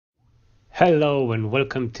Hello and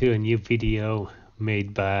welcome to a new video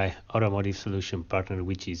made by automotive solution partner,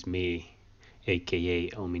 which is me, aka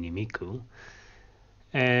Ominimiku.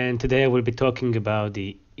 And today I will be talking about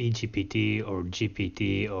the eGPT or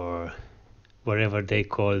GPT or whatever they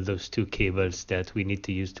call those two cables that we need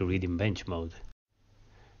to use to read in bench mode.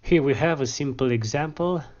 Here we have a simple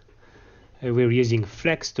example. We're using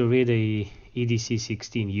Flex to read a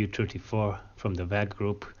EDC16U34 from the VAG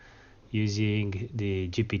group, using the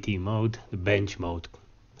GPT mode, the bench mode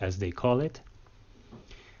as they call it.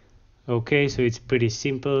 Okay, so it's pretty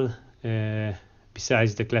simple.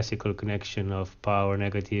 Besides the classical connection of power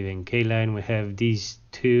negative and K line, we have these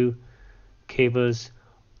two cables.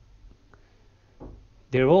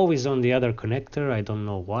 They're always on the other connector, I don't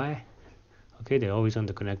know why. Okay, they're always on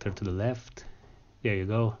the connector to the left. There you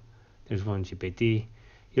go, there's one GPT.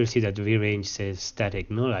 You'll see that V range says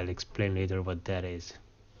static null. I'll explain later what that is.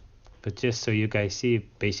 But just so you guys see, a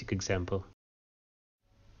basic example.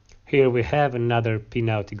 Here we have another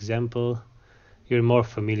pinout example. You're more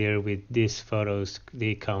familiar with these photos.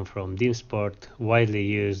 They come from DimSport, widely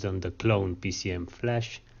used on the clone PCM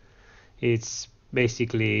flash. It's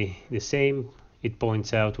basically the same. It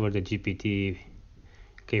points out where the GPT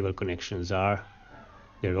cable connections are.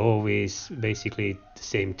 They're always basically the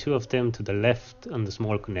same, two of them to the left on the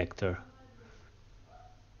small connector.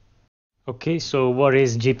 Okay, so what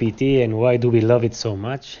is GPT and why do we love it so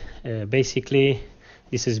much? Basically,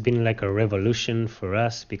 this has been like a revolution for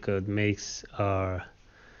us because it makes our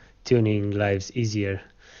tuning lives easier.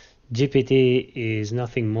 GPT is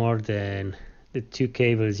nothing more than the two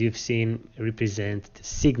cables you've seen represent the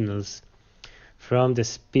signals from the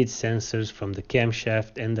speed sensors from the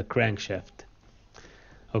camshaft and the crankshaft.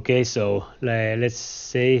 Okay, so let's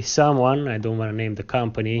say someone, I don't want to name the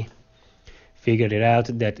company, figured it out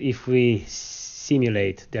that if we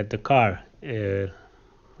simulate that the car,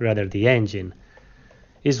 rather the engine,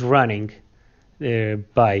 is running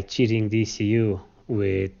by cheating the ECU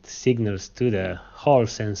with signals to the Hall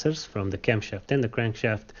sensors from the camshaft and the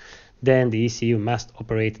crankshaft, then the ECU must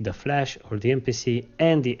operate the flash or the MPC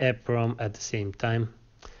and the EPROM at the same time.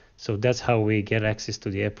 So that's how we get access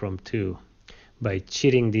to the EPROM too, by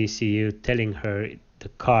cheating the ECU, telling her the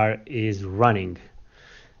car is running.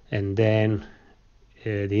 And then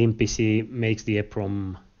the MPC makes the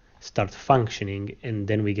EPROM start functioning, and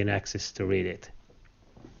then we get access to read it.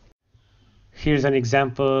 Here's an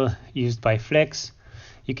example used by Flex.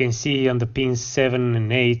 You can see on the pins 7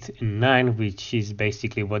 and 8 and 9, which is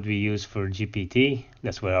basically what we use for GPT.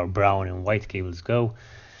 That's where our brown and white cables go.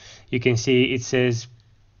 You can see it says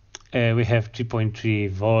we have 3.3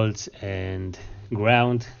 volts and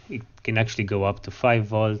ground. It can actually go up to 5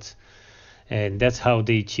 volts. And that's how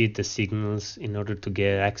they cheat the signals in order to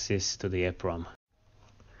get access to the EPROM.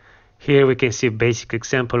 Here we can see a basic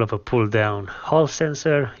example of a pull down Hall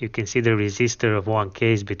sensor. You can see the resistor of one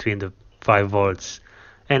case between the 5 volts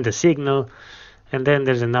and the signal. And then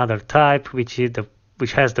there's another type which has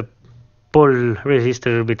the pull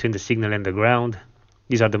resistor between the signal and the ground.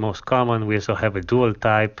 These are the most common. We also have a dual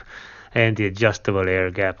type and the adjustable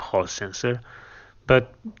air gap Hall sensor.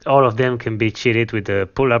 But all of them can be cheated with the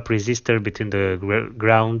pull-up resistor between the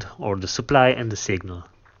ground or the supply and the signal.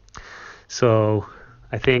 So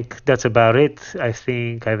I think that's about it. I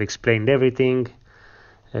think I've explained everything.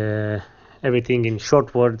 Everything in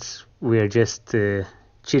short words. We are just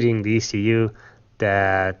cheating the ECU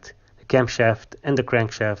that the camshaft and the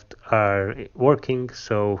crankshaft are working,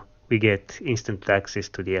 so we get instant access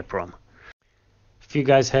to the EPROM. If you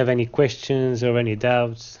guys have any questions or any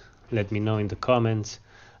doubts, let me know in the comments.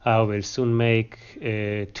 I will soon make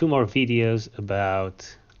 2 more videos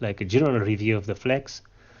about like a general review of the Flex.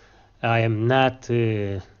 I am not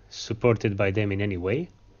supported by them in any way.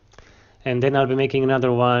 And then I'll be making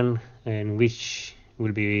another one, in which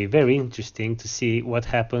will be very interesting to see what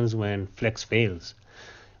happens when Flex fails.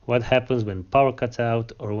 What happens when power cuts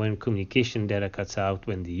out or when communication data cuts out,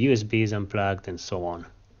 when the USB is unplugged and so on.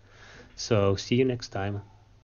 So see you next time.